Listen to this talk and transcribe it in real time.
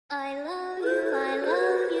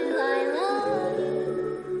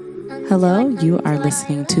Hello, you are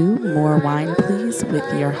listening to More Wine Please with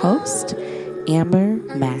your host, Amber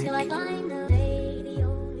Mack.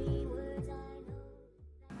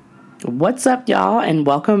 What's up, y'all, and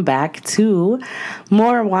welcome back to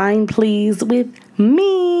More Wine Please with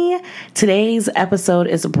me. Today's episode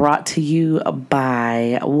is brought to you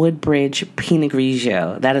by Woodbridge Pinot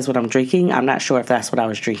Grigio. That is what I'm drinking. I'm not sure if that's what I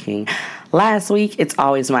was drinking last week. It's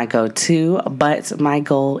always my go-to, but my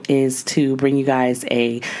goal is to bring you guys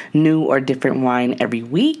a new or different wine every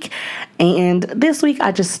week. And this week,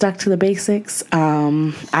 I just stuck to the basics.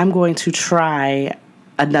 I'm going to try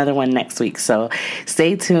another one next week, so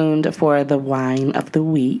stay tuned for the wine of the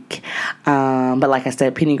week. But like I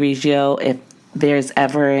said, Pinot Grigio, if there's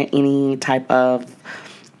ever any type of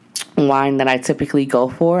wine that I typically go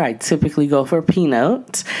for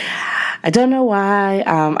Pinot. I don't know why.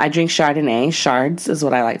 I drink Chardonnay. Chards is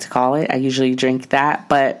what I like to call it. I usually drink that,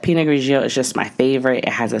 but Pinot Grigio is just my favorite.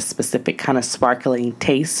 It has a specific kind of sparkling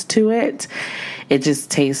taste to it. It just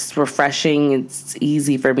tastes refreshing. It's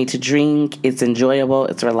easy for me to drink. It's enjoyable.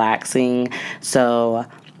 It's relaxing. So,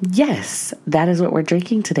 yes, that is what we're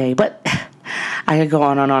drinking today. But I could go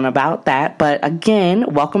on and on about that. But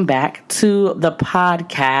again, welcome back to the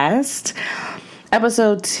podcast.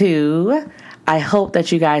 Episode 2. I hope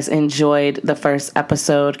that you guys enjoyed the first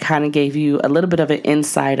episode, kind of gave you a little bit of an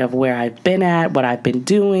insight of where I've been at, what I've been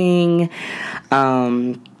doing,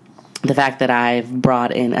 the fact that I've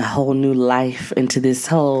brought in a whole new life into this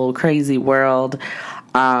whole crazy world.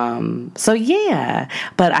 So yeah,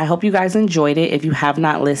 but I hope you guys enjoyed it. If you have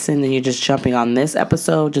not listened and you're just jumping on this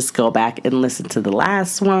episode, just go back and listen to the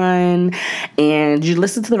last one, and you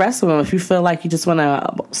listen to the rest of them. If you feel like you just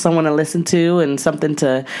want someone to listen to and something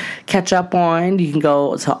to catch up on, you can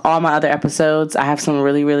go to all my other episodes. I have some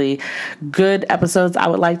really, really good episodes. I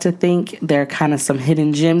would like to think there are kind of some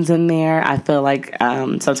hidden gems in there. I feel like,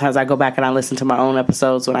 sometimes I go back and I listen to my own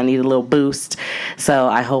episodes when I need a little boost. So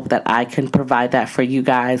I hope that I can provide that for you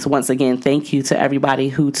guys. Once again, thank you to everybody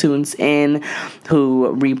who tunes in,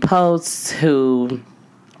 who reposts, who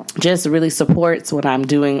just really supports what I'm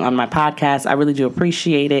doing on my podcast. I really do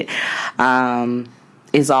appreciate it.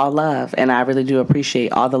 Is all love, and I really do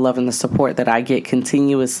appreciate all the love and the support that I get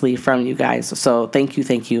continuously from you guys. So thank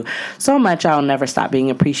you so much. I'll never stop being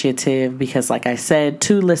appreciative because, like I said,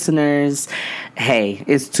 2 listeners, hey,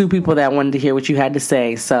 it's 2 people that wanted to hear what you had to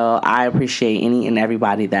say. So I appreciate any and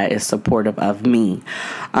everybody that is supportive of me.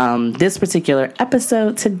 This particular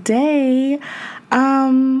episode today,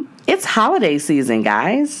 it's holiday season,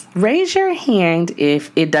 guys. Raise your hand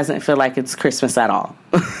if it doesn't feel like it's Christmas at all.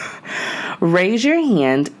 Raise your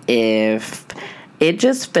hand if it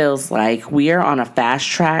just feels like we are on a fast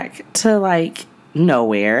track to like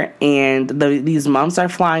nowhere, and these months are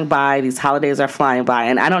flying by, these holidays are flying by,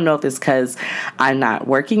 and I don't know if it's because I'm not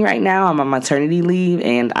working right now. I'm on maternity leave,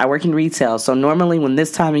 and I work in retail, so normally when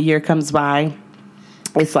this time of year comes by,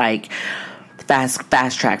 it's like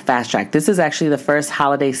fast track. This is actually the first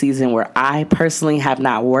holiday season where I personally have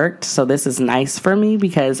not worked, so this is nice for me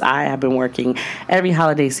because I have been working every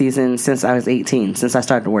holiday season since I was 18, since I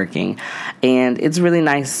started working, and it's really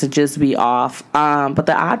nice to just be off. But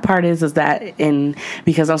the odd part is that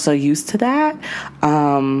because I'm so used to that,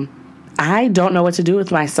 I don't know what to do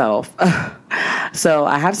with myself. So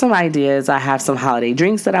I have some ideas. I have some holiday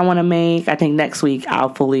drinks that I want to make. I think next week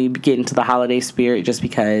I'll fully get into the holiday spirit just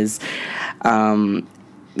because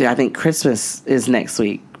I think Christmas is next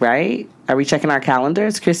week, right? Are we checking our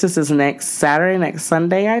calendars? Christmas is next Saturday, next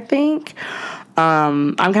Sunday, I think.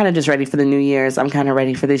 I'm kind of just ready for the New Year's. I'm kind of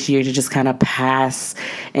ready for this year to just kind of pass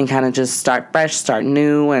and kind of just start fresh, start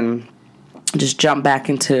new, and just jump back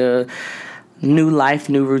into new life,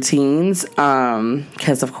 new routines,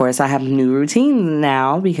 because of course I have new routines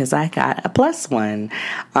now because I got a +1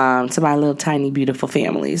 to my little tiny beautiful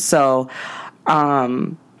family. So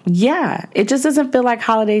yeah, it just doesn't feel like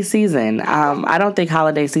holiday season. I don't think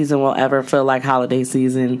holiday season will ever feel like holiday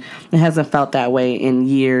season. It hasn't felt that way in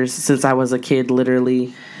years since I was a kid,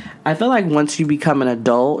 literally. I feel like once you become an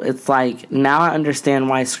adult, it's like now I understand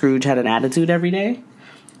why Scrooge had an attitude every day.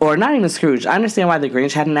 Or not even Scrooge. I understand why the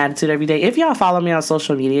Grinch had an attitude every day. If y'all follow me on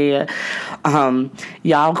social media,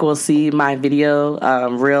 y'all will see my video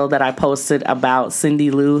reel that I posted about Cindy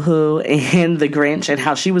Lou Who and the Grinch and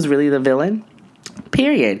how she was really the villain.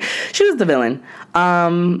 Period. She was the villain.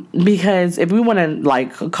 Because if we want to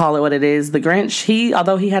like call it what it is, the Grinch,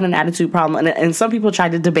 although he had an attitude problem, and some people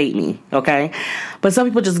tried to debate me, okay? But some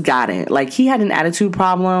people just got it. Like, he had an attitude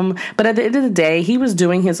problem, but at the end of the day, he was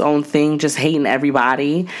doing his own thing, just hating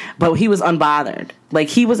everybody, but he was unbothered. Like,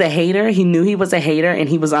 he was a hater. He knew he was a hater, and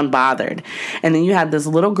he was unbothered. And then you had this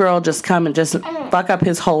little girl just come and just fuck up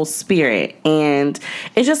his whole spirit. And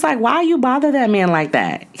it's just like, why you bother that man like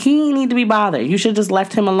that? He didn't need to be bothered. You should just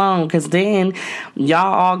left him alone, because then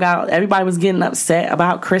everybody was getting upset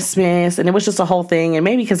about Christmas, and it was just a whole thing. And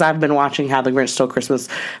maybe because I've been watching How the Grinch Stole Christmas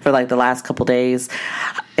for like the last couple days,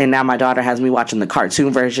 and now my daughter has me watching the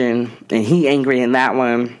cartoon version, and he angry in that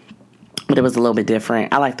one. But it was a little bit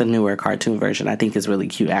different. I like the newer cartoon version. I think it's really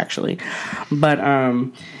cute, actually. But,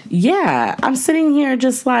 yeah, I'm sitting here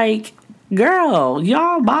just like, girl,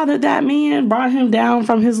 y'all bothered that man, brought him down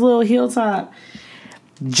from his little hilltop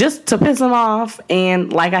just to piss him off.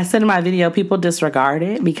 And like I said in my video, people disregard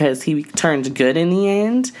it because he turned good in the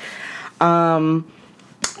end.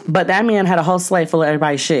 But that man had a whole sleigh full of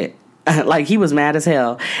everybody's shit. Like, he was mad as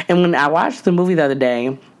hell. And when I watched the movie the other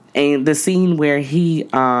day, and the scene where he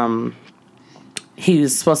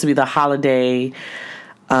was supposed to be the holiday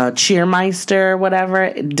cheermeister,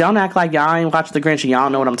 whatever. Don't act like y'all ain't watched The Grinch and y'all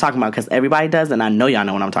know what I'm talking about, because everybody does, and I know y'all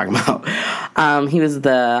know what I'm talking about. He was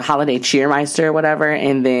the holiday cheermeister, whatever,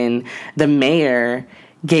 and then the mayor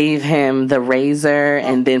gave him the razor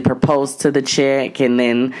and then proposed to the chick and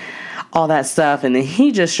then all that stuff, and then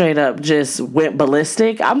he just straight up just went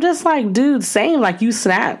ballistic. I'm just like, dude, same, like, you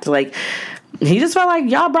snapped. Like, he just felt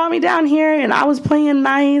like, y'all brought me down here and I was playing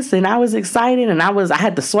nice and I was excited and I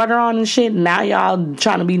had the sweater on and shit, and now y'all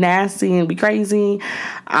trying to be nasty and be crazy.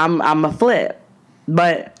 I'm a flip.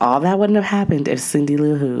 But all that wouldn't have happened if Cindy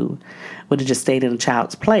Lou Who would have just stayed in a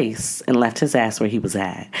child's place and left his ass where he was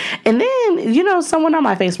at. And then, someone on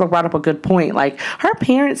my Facebook brought up a good point. Like, her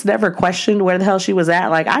parents never questioned where the hell she was at.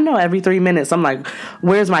 Like, I know every 3 minutes I'm like,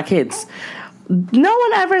 where's my kids? No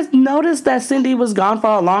one ever noticed that Cindy was gone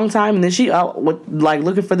for a long time, and then she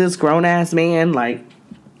looking for this grown-ass man. Like,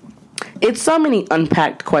 it's so many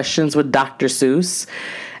unpacked questions with Dr. Seuss.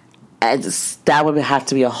 That would have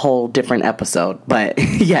to be a whole different episode. But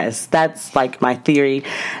yes, that's like my theory.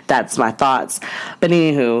 That's my thoughts. But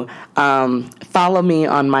anywho, follow me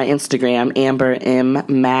on my Instagram, Amber M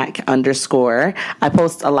Mac _. I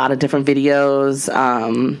post a lot of different videos.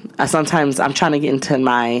 Sometimes I'm trying to get into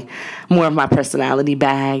more of my personality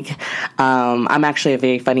bag. I'm actually a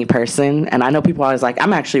very funny person, and I know people are always like,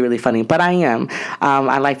 I'm actually really funny, but I am.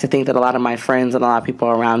 I like to think that a lot of my friends and a lot of people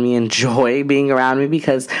around me enjoy being around me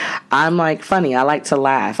because I'm like funny. I like to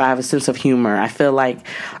laugh. I have a sense of humor. I feel like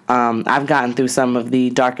I've gotten through some of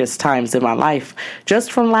the darkest times in my life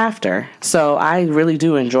just from laughter. So I really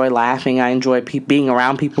do enjoy laughing. I enjoy being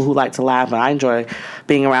around people who like to laugh, and I enjoy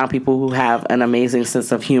being around people who have an amazing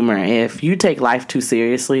sense of humor. If you take life too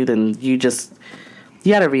seriously, then you got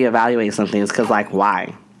to reevaluate some things, because, like,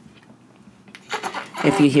 why?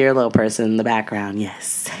 If you hear a little person in the background,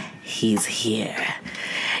 yes, he's here.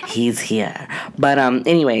 He's here. But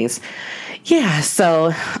anyways, yeah,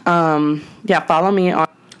 so follow me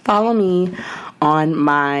on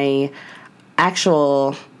my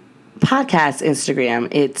actual podcast Instagram.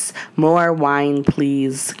 It's More Wine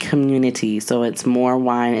Please Community. So it's More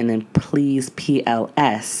Wine and then Please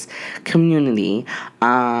PLS Community.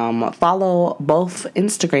 Follow both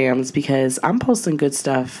Instagrams because I'm posting good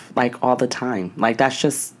stuff like all the time. Like that's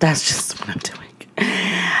just what I'm doing.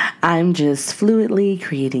 I'm just fluidly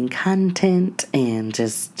creating content and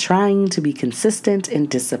just trying to be consistent and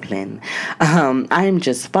disciplined. I'm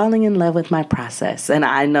just falling in love with my process. And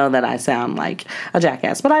I know that I sound like a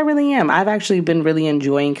jackass, but I really am. I've actually been really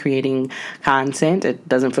enjoying creating content. It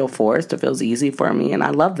doesn't feel forced. It feels easy for me. And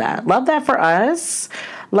I love that. Love that for us.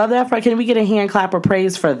 Can we get a hand clap or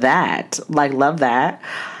praise for that? Like, love that.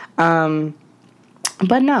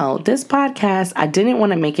 But no, this podcast, I didn't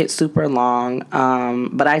want to make it super long,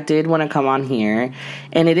 but I did want to come on here,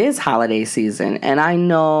 and it is holiday season, and I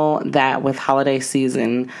know that with holiday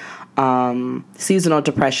season, seasonal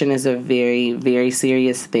depression is a very, very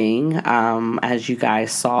serious thing, as you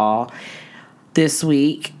guys saw this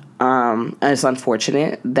week. It's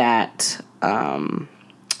unfortunate that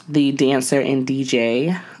the dancer and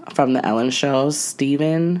DJ from the Ellen Show,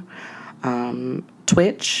 Steven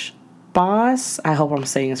Twitch Boss, I hope I'm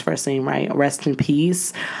saying his first name right, rest in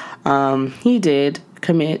peace. He did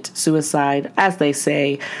commit suicide. As they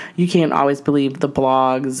say, you can't always believe the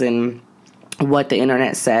blogs and what the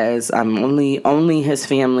internet says. Only his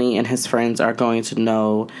family and his friends are going to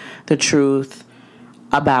know the truth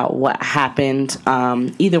about what happened.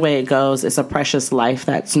 Either way it goes, it's a precious life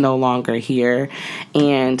that's no longer here,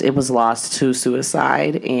 and it was lost to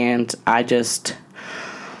suicide. And I just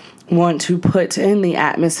want to put in the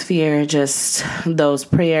atmosphere just those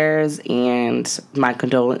prayers and my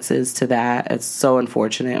condolences to that. It's so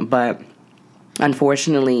unfortunate, but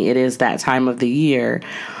unfortunately, it is that time of the year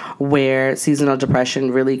where seasonal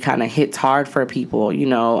depression really kind of hits hard for people.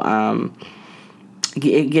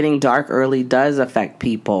 Getting dark early does affect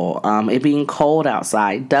people. It being cold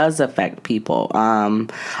outside does affect people. A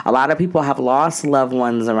lot of people have lost loved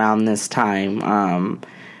ones around this time.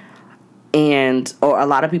 Or a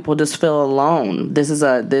lot of people just feel alone.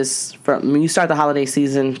 When you start the holiday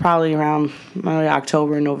season, probably around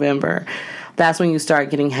October, November, that's when you start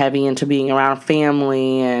getting heavy into being around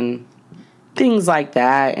family and things like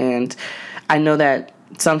that. And I know that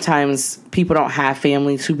sometimes people don't have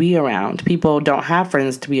family to be around. People don't have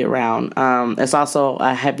friends to be around. It's also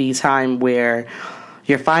a heavy time where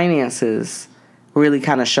your finances really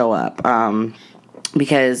kind of show up,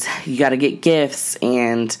 because you got to get gifts.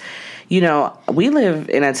 And, we live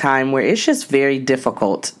in a time where it's just very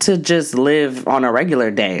difficult to just live on a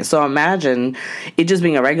regular day. So imagine it just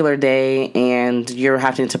being a regular day and you're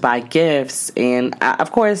having to buy gifts. And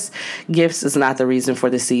of course, gifts is not the reason for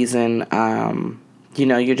the season.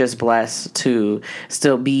 You're just blessed to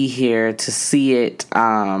still be here to see it.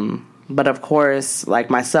 But of course, like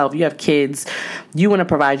myself, you have kids. You want to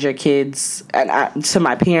provide your kids, and to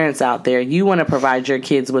my parents out there, you want to provide your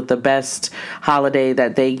kids with the best holiday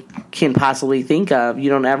that they can possibly think of. You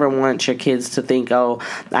don't ever want your kids to think, oh,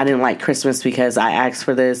 I didn't like Christmas because I asked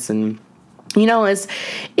for this. And,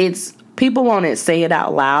 it's people won't say it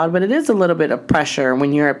out loud, but it is a little bit of pressure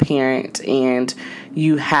when you're a parent and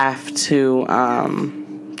you have to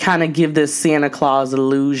kind of give this Santa Claus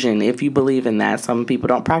illusion, if you believe in that. Some people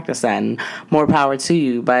don't practice that, and more power to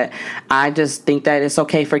you. But I just think that it's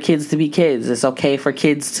okay for kids to be kids. It's okay for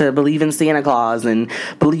kids to believe in Santa Claus and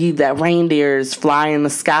believe that reindeers fly in the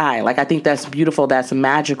sky. Like, I think that's beautiful. That's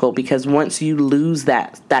magical, because once you lose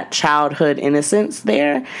that childhood innocence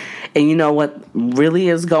there, and you know what really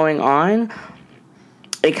is going on,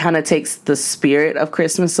 it kind of takes the spirit of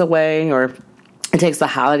Christmas away, or it takes the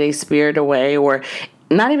holiday spirit away, or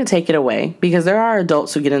not even take it away, because there are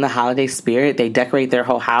adults who get in the holiday spirit. They decorate their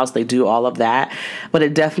whole house. They do all of that. But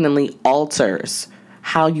it definitely alters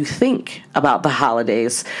how you think about the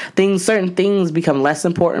holidays. Certain things become less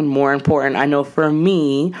important, more important. I know for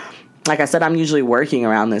me, like I said, I'm usually working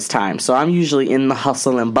around this time. So I'm usually in the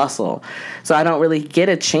hustle and bustle. So I don't really get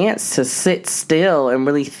a chance to sit still and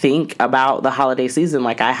really think about the holiday season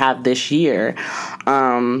like I have this year,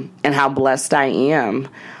 and how blessed I am.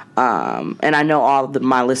 And I know all of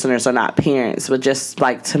my listeners are not parents, but just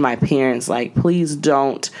like to my parents, like, please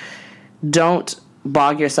don't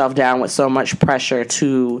bog yourself down with so much pressure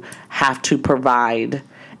to have to provide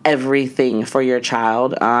everything for your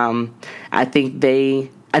child. I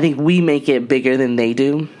think we make it bigger than they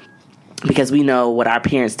do, because we know what our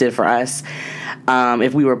parents did for us.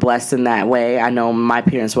 If we were blessed in that way, I know my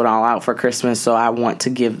parents went all out for Christmas, so I want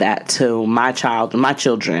to give that to my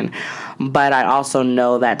children. But I also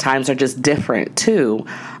know that times are just different too.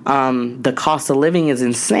 The cost of living is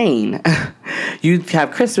insane. You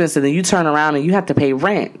have Christmas and then you turn around and you have to pay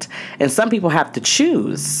rent. And some people have to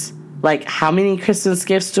choose, like, how many Christmas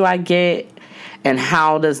gifts do I get? And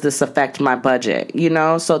how does this affect my budget?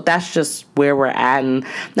 So that's just where we're at. And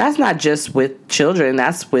that's not just with children.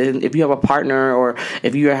 That's with, if you have a partner or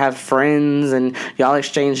if you have friends and y'all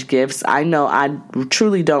exchange gifts. I know I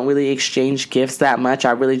truly don't really exchange gifts that much. I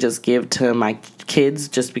really just give to my kids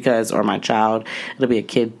just because, or my child. It'll be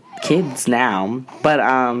kids now. But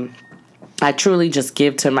I truly just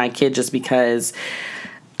give to my kid just because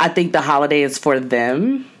I think the holiday is for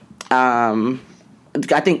them.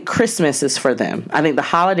 I think Christmas is for them. I think the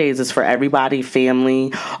holidays is for everybody,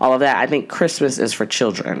 family, all of that. I think Christmas is for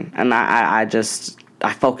children. And I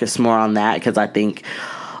focus more on that, because I think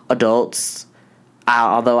adults,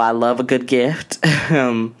 although I love a good gift,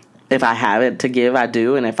 if I have it to give, I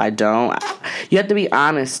do. And if I don't, you have to be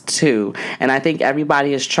honest too. And I think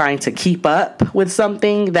everybody is trying to keep up with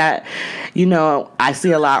something that, I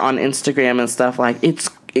see a lot on Instagram and stuff, like,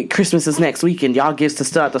 Christmas is next week and y'all gifts to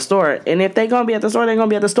still at the store. And if they're going to be at the store, they're going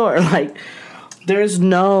to be at the store. Like, there's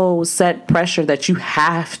no set pressure that you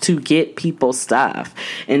have to get people stuff.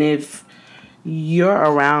 And if you're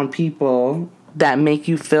around people that make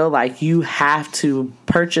you feel like you have to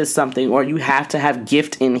purchase something or you have to have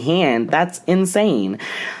gift in hand, that's insane.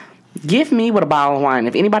 Give me with a bottle of wine.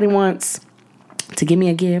 If anybody wants to give me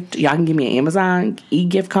a gift, y'all can give me an Amazon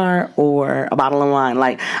e-gift card or a bottle of wine.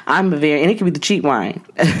 Like, and it can be the cheap wine.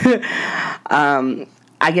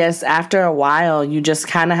 I guess after a while, you just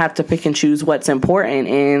kind of have to pick and choose what's important.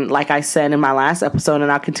 And like I said in my last episode,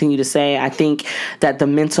 and I'll continue to say, I think that the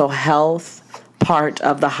mental health part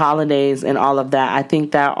of the holidays and all of that, I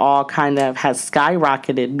think that all kind of has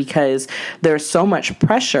skyrocketed because there's so much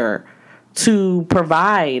pressure to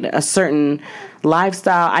provide a certain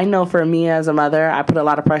lifestyle. I know for me as a mother, I put a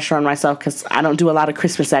lot of pressure on myself because I don't do a lot of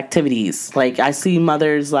Christmas activities. Like, I see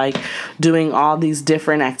mothers like doing all these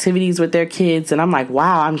different activities with their kids, and I'm like,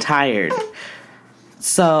 wow, I'm tired.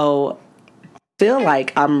 So feel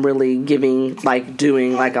like I'm really doing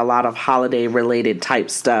like a lot of holiday related type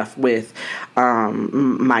stuff with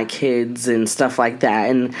my kids and stuff like that.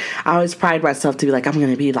 And I always pride myself to be like, I'm going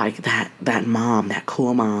to be like that mom, that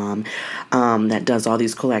cool mom that does all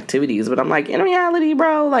these cool activities. But I'm like, in reality,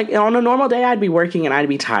 bro, like on a normal day, I'd be working and I'd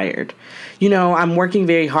be tired. You know, I'm working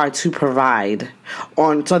very hard to provide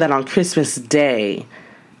so that on Christmas Day,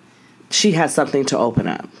 she has something to open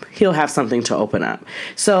up. He'll have something to open up.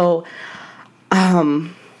 So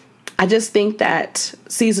I just think that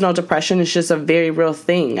seasonal depression is just a very real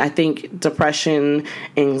thing. I think depression,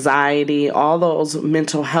 anxiety, all those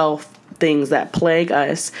mental health things that plague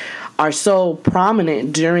us are so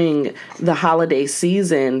prominent during the holiday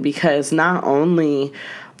season, because not only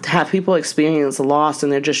have people experience loss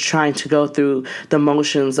and they're just trying to go through the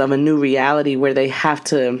motions of a new reality where they have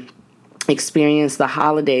to experience the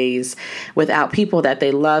holidays without people that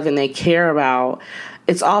they love and they care about.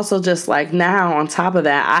 It's also just like, now on top of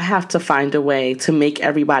that, I have to find a way to make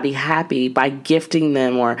everybody happy by gifting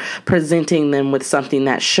them or presenting them with something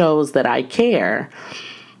that shows that I care.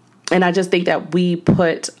 And I just think that we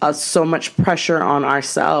put so much pressure on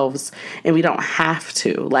ourselves, and we don't have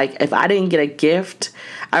to. Like, if I didn't get a gift,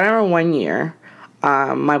 I remember one year,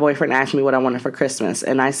 my boyfriend asked me what I wanted for Christmas,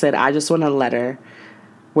 and I said, I just want a letter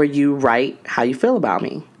where you write how you feel about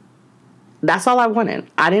me. That's all I wanted.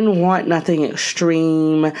 I didn't want nothing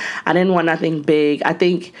extreme. I didn't want nothing big. I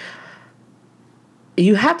think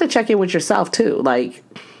you have to check in with yourself too. Like,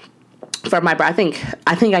 for my, I think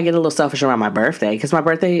I get a little selfish around my birthday, because my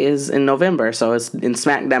birthday is in November, so it's in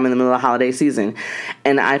smack dab in the middle of the holiday season,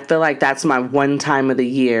 and I feel like that's my one time of the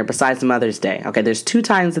year besides Mother's Day. Okay, there's 2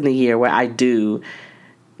 times in the year where I do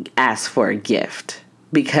ask for a gift,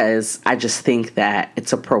 because I just think that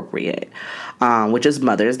it's appropriate, which is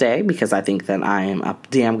Mother's Day, because I think that I am a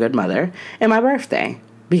damn good mother, and my birthday,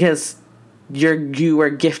 because you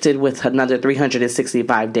are gifted with another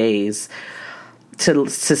 365 days to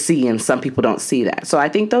see, and some people don't see that. So I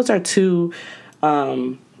think those are 2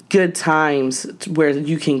 good times where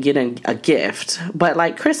you can get a gift. But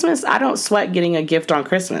like Christmas, I don't sweat getting a gift on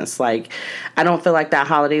Christmas. Like, I don't feel like that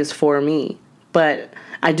holiday is for me. But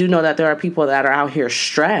I do know that there are people that are out here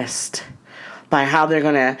stressed by how they're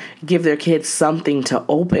going to give their kids something to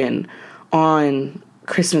open on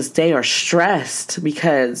Christmas Day, or stressed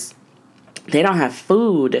because they don't have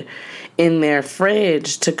food in their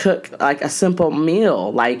fridge to cook like a simple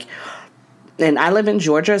meal. Like, and I live in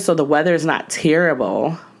Georgia, so the weather is not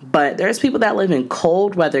terrible, but there's people that live in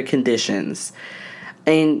cold weather conditions.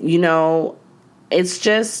 And, you know, it's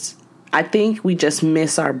just, I think we just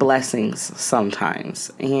miss our blessings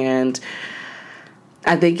sometimes. And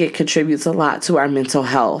I think it contributes a lot to our mental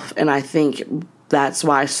health. And I think that's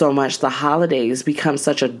why so much the holidays become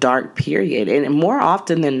such a dark period. And more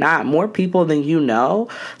often than not, more people than you know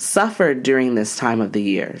suffered during this time of the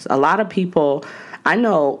year. A lot of people, I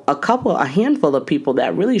know a handful of people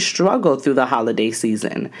that really struggle through the holiday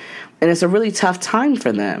season. And it's a really tough time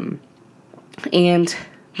for them. And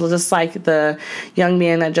just like the young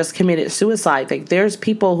man that just committed suicide, like, there's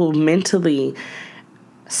people who mentally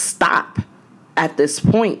stop at this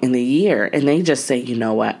point in the year and they just say, you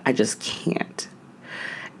know what, I just can't.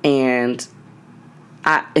 And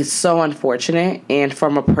it's so unfortunate. And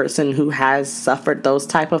from a person who has suffered those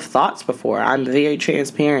type of thoughts before, I'm very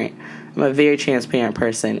transparent. I'm a very transparent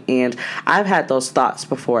person. And I've had those thoughts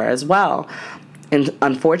before as well. And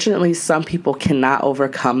unfortunately, some people cannot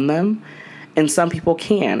overcome them, and some people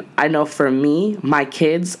can. I know for me, my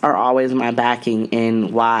kids are always my backing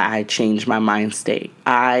in why I change my mind state.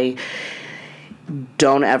 I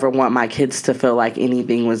don't ever want my kids to feel like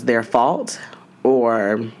anything was their fault,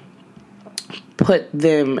 or put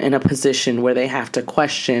them in a position where they have to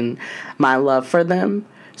question my love for them.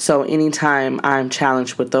 So anytime I'm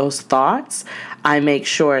challenged with those thoughts, I make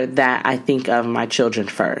sure that I think of my children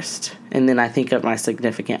first. And then I think of my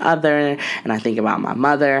significant other, and I think about my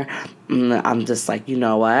mother. And I'm just like, you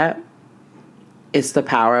know what? It's the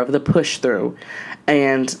power of the push through.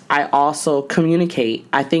 And I also communicate.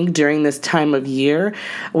 I think during this time of year,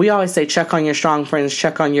 we always say check on your strong friends,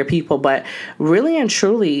 check on your people. But really and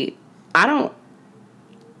truly, all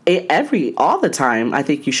the time, I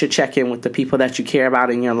think you should check in with the people that you care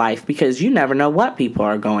about in your life, because you never know what people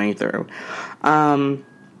are going through.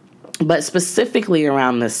 But specifically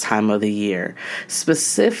around this time of the year,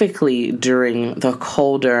 specifically during the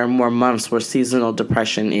colder, more months where seasonal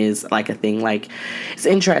depression is like a thing, like it's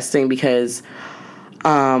interesting because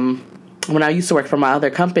when I used to work for my other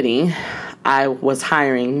company, I was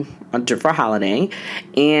hiring for holiday,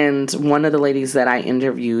 and one of the ladies that I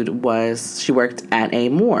interviewed she worked at a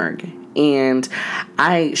morgue. And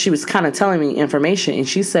she was kind of telling me information, and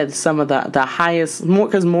she said some of the highest,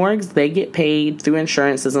 because morgues, they get paid through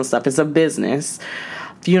insurances and stuff. It's a business.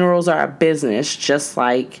 Funerals are a business, just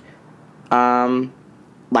like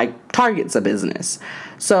Target's a business.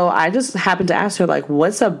 So I just happened to ask her, like,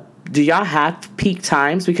 do y'all have peak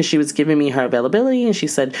times? Because she was giving me her availability, and she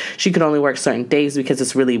said she could only work certain days because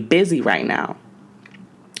it's really busy right now.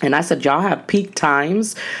 And I said, y'all have peak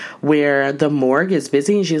times where the morgue is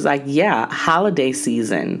busy? And she's like, yeah, holiday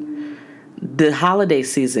season. The holiday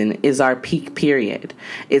season is our peak period.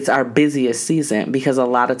 It's our busiest season because a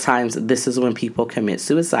lot of times this is when people commit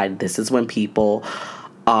suicide. This is when people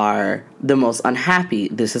are the most unhappy.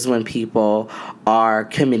 This is when people are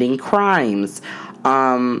committing crimes.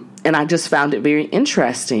 And I just found it very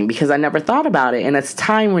interesting because I never thought about it. And it's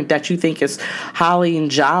time that you think is holly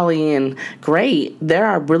and jolly and great. There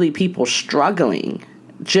are really people struggling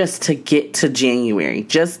just to get to January,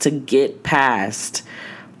 just to get past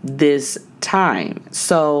this time.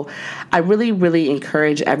 So I really, really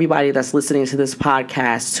encourage everybody that's listening to this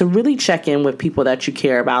podcast to really check in with people that you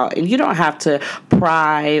care about. And you don't have to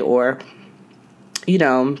pry or,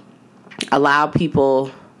 allow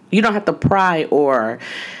people. You don't have to pry or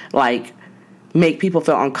make people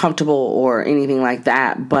feel uncomfortable or anything like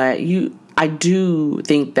that. But I do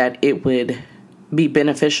think that it would be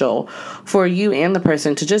beneficial for you and the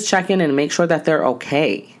person to just check in and make sure that they're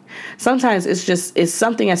okay. Sometimes it's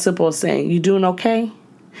something as simple as saying, "You doing okay?"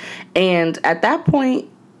 And at that point,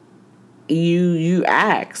 you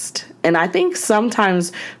asked. And I think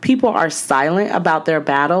sometimes people are silent about their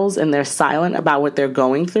battles and they're silent about what they're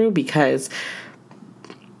going through because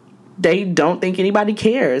they don't think anybody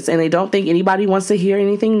cares, and they don't think anybody wants to hear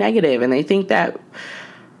anything negative. And they think that,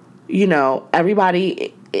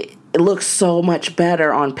 everybody it looks so much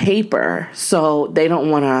better on paper, so they don't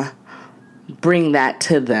want to bring that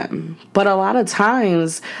to them. But a lot of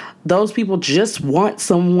times, those people just want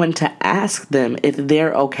someone to ask them if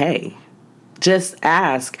they're okay. Just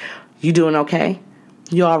ask, "You doing okay?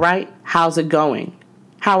 You all right? How's it going?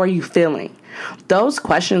 How are you feeling?" Those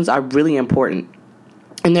questions are really important.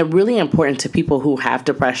 And they're really important to people who have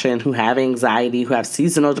depression, who have anxiety, who have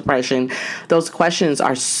seasonal depression. Those questions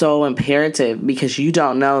are so imperative because you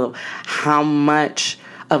don't know how much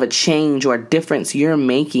of a change or difference you're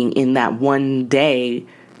making in that one day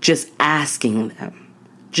just asking them.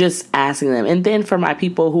 And then for my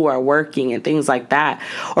people who are working and things like that,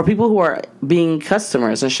 or people who are being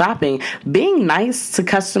customers and shopping, being nice to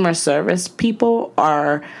customer service people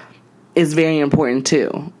is very important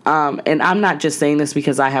too. And I'm not just saying this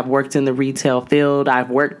because I have worked in the retail field. I've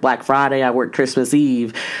worked Black Friday. I worked Christmas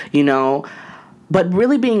Eve, but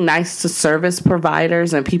really being nice to service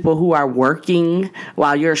providers and people who are working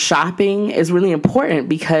while you're shopping is really important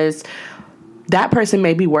because that person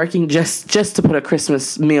may be working just to put a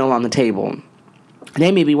Christmas meal on the table.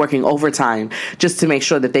 They may be working overtime just to make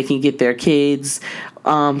sure that they can get their kids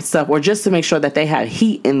stuff, or just to make sure that they have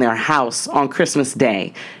heat in their house on Christmas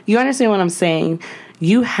Day. You understand what I'm saying?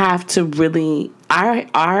 You have to really,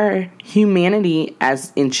 our humanity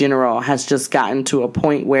as in general has just gotten to a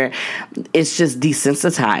point where it's just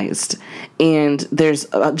desensitized, and there's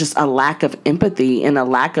just a lack of empathy and a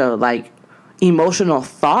lack of emotional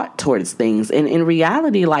thought towards things. And in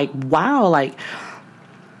reality, wow,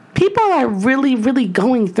 people are really, really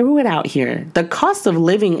going through it out here. The cost of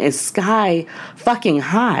living is sky fucking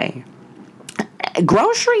high.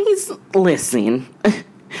 Groceries, listen,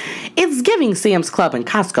 it's giving Sam's Club and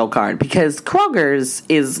Costco card because Kroger's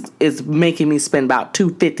is making me spend about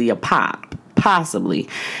 $2.50 a pop, possibly.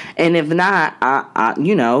 And if not,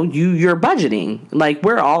 you're budgeting.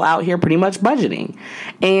 We're all out here pretty much budgeting.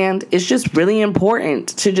 And it's just really important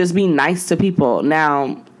to just be nice to people.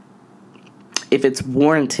 Now, if it's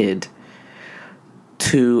warranted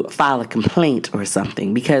to file a complaint or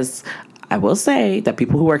something, because I will say that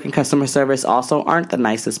people who work in customer service also aren't the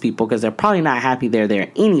nicest people because they're probably not happy they're there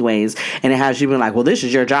anyways, and it has you been well, this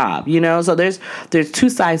is your job, So there's two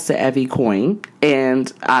sides to every coin,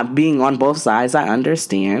 and being on both sides, I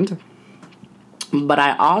understand. But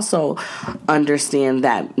I also understand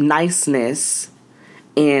that niceness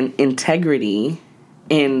and integrity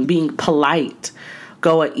and being polite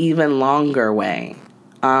go an even longer way.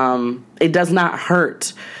 It does not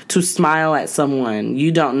hurt to smile at someone.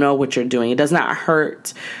 You don't know what you're doing. It does not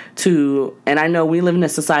hurt to, and I know we live in a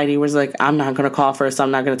society where it's like, I'm not going to call first,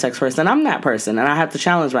 I'm not going to text first, and I'm that person, and I have to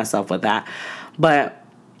challenge myself with that. But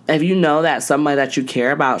if you know that somebody that you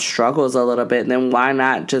care about struggles a little bit, then why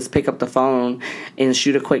not just pick up the phone and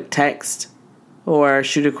shoot a quick text or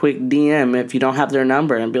shoot a quick DM if you don't have their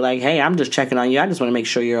number and be like, hey, I'm just checking on you. I just want to make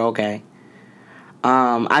sure you're okay.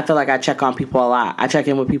 I feel like I check on people a lot. I check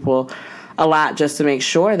in with people a lot just to make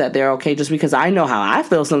sure that they're okay, just because I know how I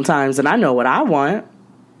feel sometimes and I know what I want.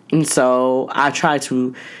 And so I try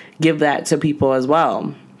to give that to people as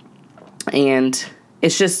well. And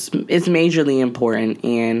it's majorly important.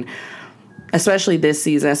 And especially this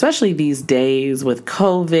season, especially these days with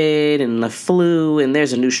COVID and the flu, and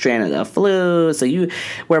there's a new strand of the flu. So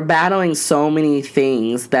we're battling so many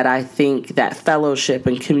things that I think that fellowship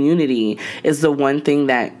and community is the one thing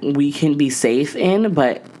that we can be safe in,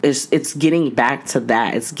 but it's getting back to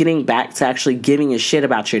that. It's getting back to actually giving a shit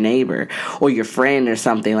about your neighbor or your friend or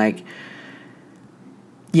something. Like,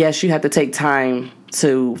 yes, you have to take time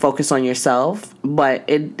to focus on yourself, but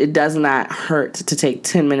it does not hurt to take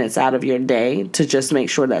 10 minutes out of your day to just make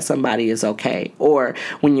sure that somebody is okay. Or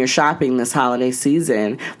when you're shopping this holiday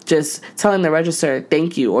season, just telling the register,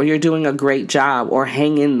 thank you, or you're doing a great job, or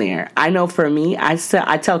hang in there. I know for me, I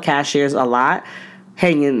tell cashiers a lot,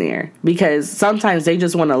 hang in there, because sometimes they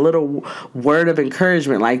just want a little word of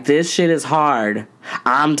encouragement, like, this shit is hard,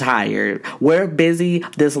 I'm tired, we're busy,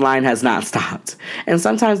 this line has not stopped. And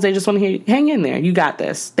sometimes they just want to hear, hang in there, you got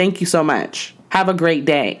this, thank you so much, have a great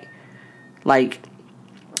day. Like,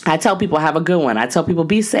 I tell people, have a good one. I tell people,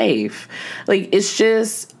 be safe. Like, it's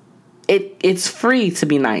just, it's free to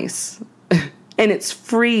be nice and it's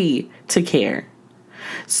free to care.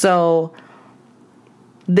 So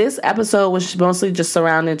this episode was mostly just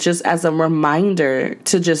surrounded just as a reminder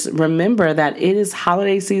to just remember that it is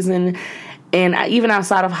holiday season. And even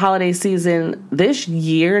outside of holiday season, this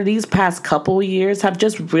year, these past couple years have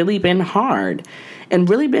just really been hard and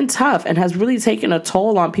really been tough and has really taken a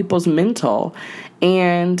toll on people's mental.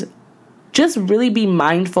 And just really be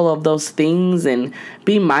mindful of those things and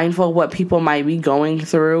be mindful of what people might be going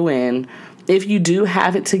through. And if you do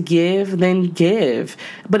have it to give, then give.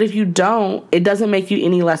 But if you don't, it doesn't make you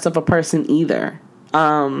any less of a person either.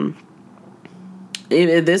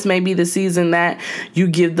 This may be the season that you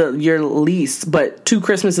give your least, but 2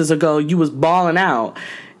 Christmases ago you was balling out.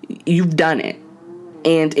 You've done it.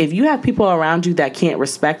 And if you have people around you that can't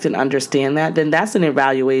respect and understand that, then that's an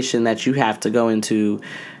evaluation that you have to go into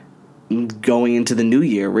going into the new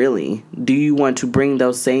year, really. Do you want to bring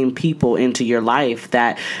those same people into your life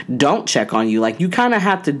that don't check on you? Like, you kind of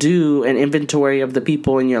have to do an inventory of the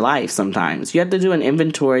people in your life sometimes. You have to do an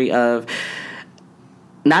inventory of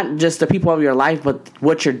not just the people of your life, but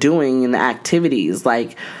what you're doing and the activities.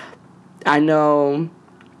 Like, I know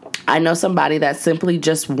somebody that simply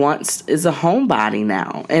just is a homebody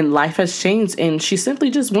now, and life has changed, and she simply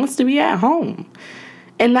just wants to be at home.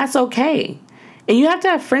 And that's okay. And you have to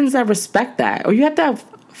have friends that respect that, or you have to have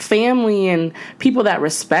family and people that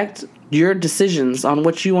respect your decisions on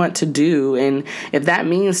what you want to do. And if that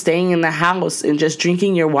means staying in the house and just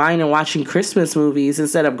drinking your wine and watching Christmas movies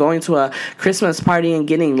instead of going to a Christmas party and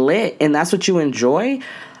getting lit, and that's what you enjoy,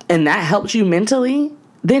 and that helps you mentally,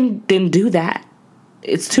 then do that.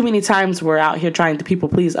 It's too many times we're out here trying to people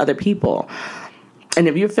please other people. And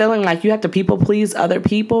if you're feeling like you have to people please other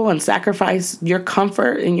people and sacrifice your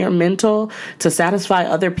comfort and your mental to satisfy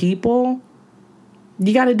other people,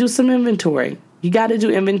 you got to do some inventory. You got to do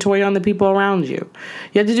inventory on the people around you.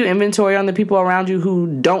 You have to do inventory on the people around you who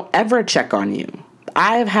don't ever check on you.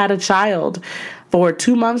 I've had a child for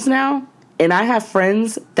 2 months now, and I have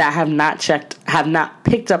friends that have not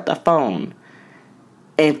picked up the phone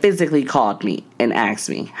and physically called me and asked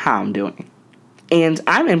me how I'm doing. And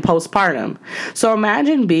I'm in postpartum. So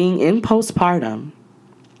imagine being in postpartum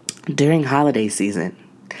during holiday season,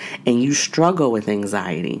 and you struggle with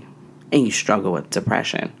anxiety and you struggle with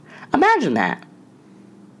depression. Imagine that.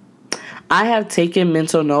 I have taken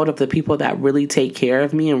mental note of the people that really take care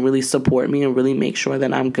of me and really support me and really make sure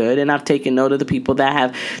that I'm good. And I've taken note of the people that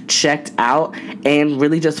have checked out and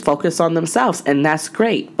really just focus on themselves. And that's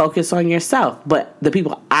great. Focus on yourself. But the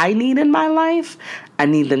people I need in my life, I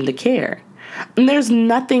need them to care. And there's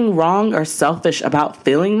nothing wrong or selfish about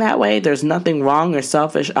feeling that way. There's nothing wrong or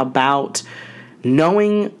selfish about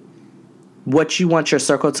knowing what you want your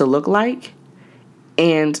circle to look like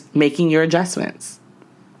and making your adjustments.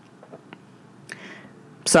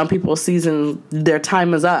 Some people's season, their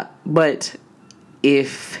time is up, but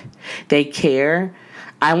if they care,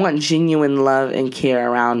 I want genuine love and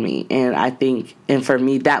care around me. And I think, and for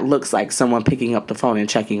me, that looks like someone picking up the phone and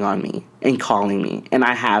checking on me and calling me. And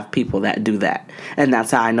I have people that do that. And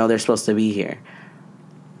that's how I know they're supposed to be here.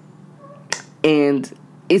 And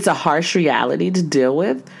it's a harsh reality to deal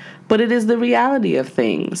with, but it is the reality of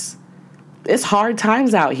things. It's hard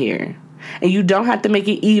times out here. And you don't have to make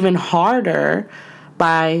it even harder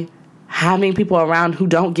by having people around who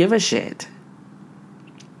don't give a shit.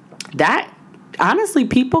 That, honestly,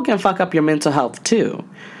 people can fuck up your mental health too.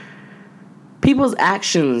 People's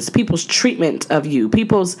actions, people's treatment of you,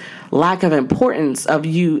 people's lack of importance of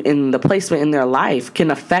you in the placement in their life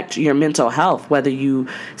can affect your mental health, whether you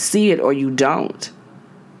see it or you don't.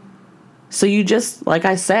 So you just, like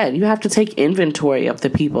I said, you have to take inventory of the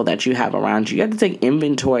people that you have around you. You have to take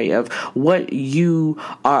inventory of what you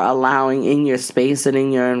are allowing in your space and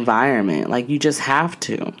in your environment. Like, you just have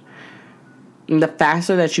to. And the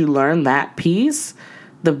faster that you learn that piece,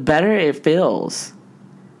 the better it feels.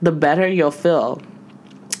 The better you'll feel.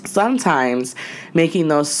 Sometimes making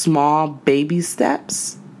those small baby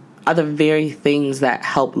steps are the very things that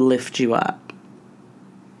help lift you up.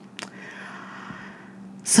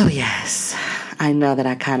 So yes, I know that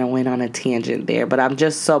I kind of went on a tangent there, but I'm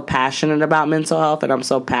just so passionate about mental health, and I'm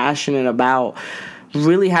so passionate about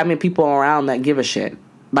really having people around that give a shit.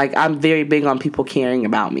 Like, I'm very big on people caring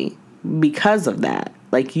about me because of that.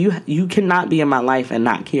 Like, you cannot be in my life and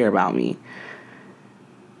not care about me.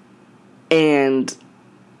 And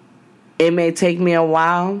it may take me a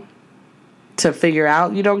while to figure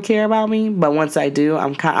out you don't care about me, but once I do,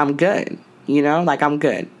 I'm good. You know, like, I'm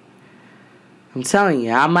good. I'm telling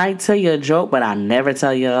you, I might tell you a joke, but I never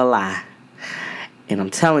tell you a lie. And I'm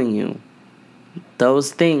telling you,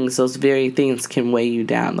 those things, those very things can weigh you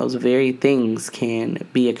down. Those very things can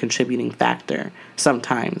be a contributing factor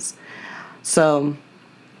sometimes. So,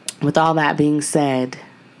 with all that being said,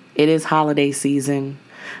 it is holiday season.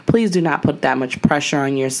 Please do not put that much pressure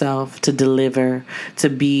on yourself to deliver, to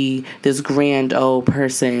be this grand old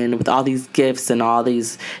person with all these gifts and all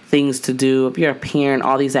these things to do. If you're a parent,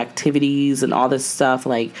 all these activities and all this stuff,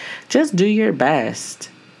 like, just do your best.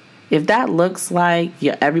 If that looks like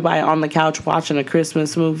everybody on the couch watching a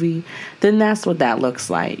Christmas movie, then that's what that looks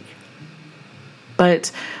like.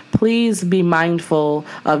 But please be mindful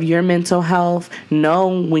of your mental health.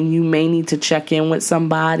 Know when you may need to check in with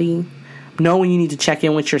somebody. Know when you need to check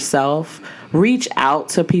in with yourself. Reach out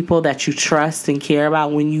to people that you trust and care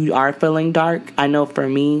about when you are feeling dark. I know for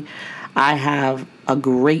me, I have a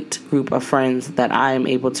great group of friends that I am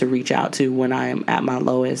able to reach out to when I am at my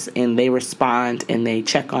lowest, and they respond and they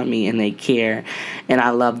check on me and they care, and I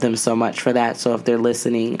love them so much for that. So if they're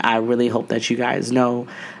listening, I really hope that you guys know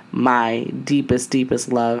my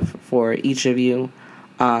deepest love for each of you.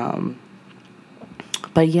 But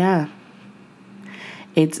yeah,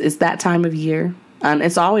 it's that time of year, and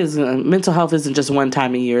it's always mental health isn't just one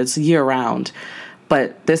time a year; it's year round.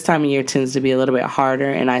 But this time of year tends to be a little bit harder,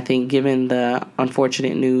 and I think given the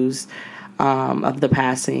unfortunate news of the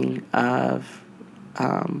passing of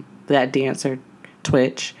that dancer,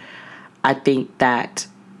 Twitch, I think that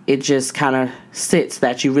it just kind of sits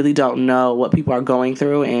that you really don't know what people are going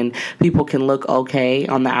through, and people can look okay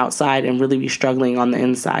on the outside and really be struggling on the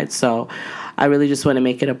inside. So I really just want to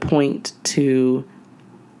make it a point to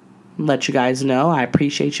let you guys know I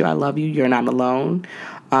appreciate you. I love you. You're not alone.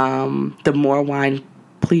 The More Wine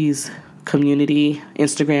Please community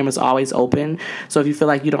Instagram is always open. So if you feel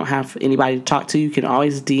like you don't have anybody to talk to, you can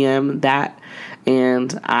always DM that,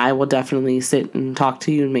 and I will definitely sit and talk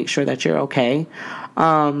to you and make sure that you're okay.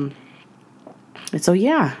 And so,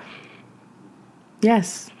 yeah.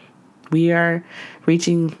 Yes, we are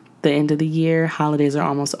reaching the end of the year. Holidays are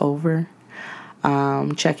almost over.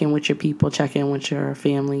 Check in with your people, check in with your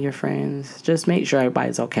family, your friends. Just make sure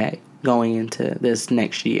everybody's okay going into this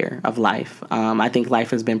next year of life. I think life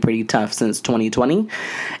has been pretty tough since 2020.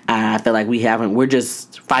 I feel like we're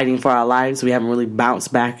just fighting for our lives. We haven't really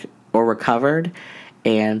bounced back or recovered,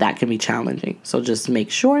 and that can be challenging. So just make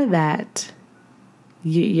sure that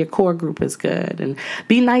your core group is good, and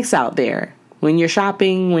be nice out there. When you're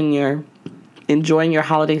shopping, when you're enjoying your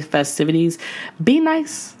holiday festivities, be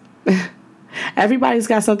nice. Everybody's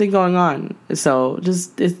got something going on, so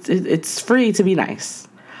just it's free to be nice.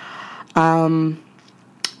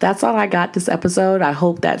 That's all I got this episode. I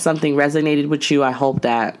hope that something resonated with you. I hope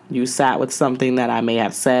that you sat with something that I may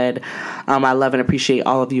have said. I love and appreciate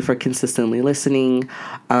all of you for consistently listening.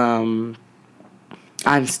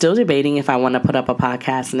 I'm still debating if I want to put up a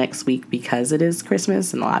podcast next week because it is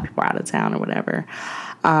Christmas and a lot of people are out of town or whatever.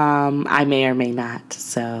 I may or may not,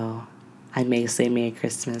 so I may say Merry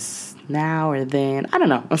Christmas now or then. I don't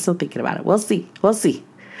know. I'm still thinking about it. We'll see.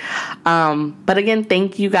 But again,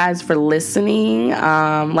 thank you guys for listening.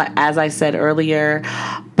 As I said earlier,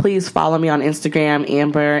 please follow me on Instagram,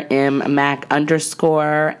 Amber M Mac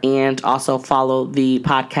 _ and also follow the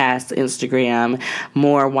podcast Instagram,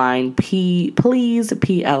 More Wine Please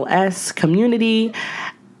PLS community.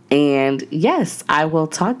 And yes, I will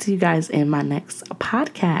talk to you guys in my next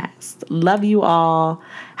podcast. Love you all.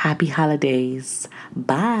 Happy holidays.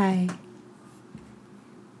 Bye.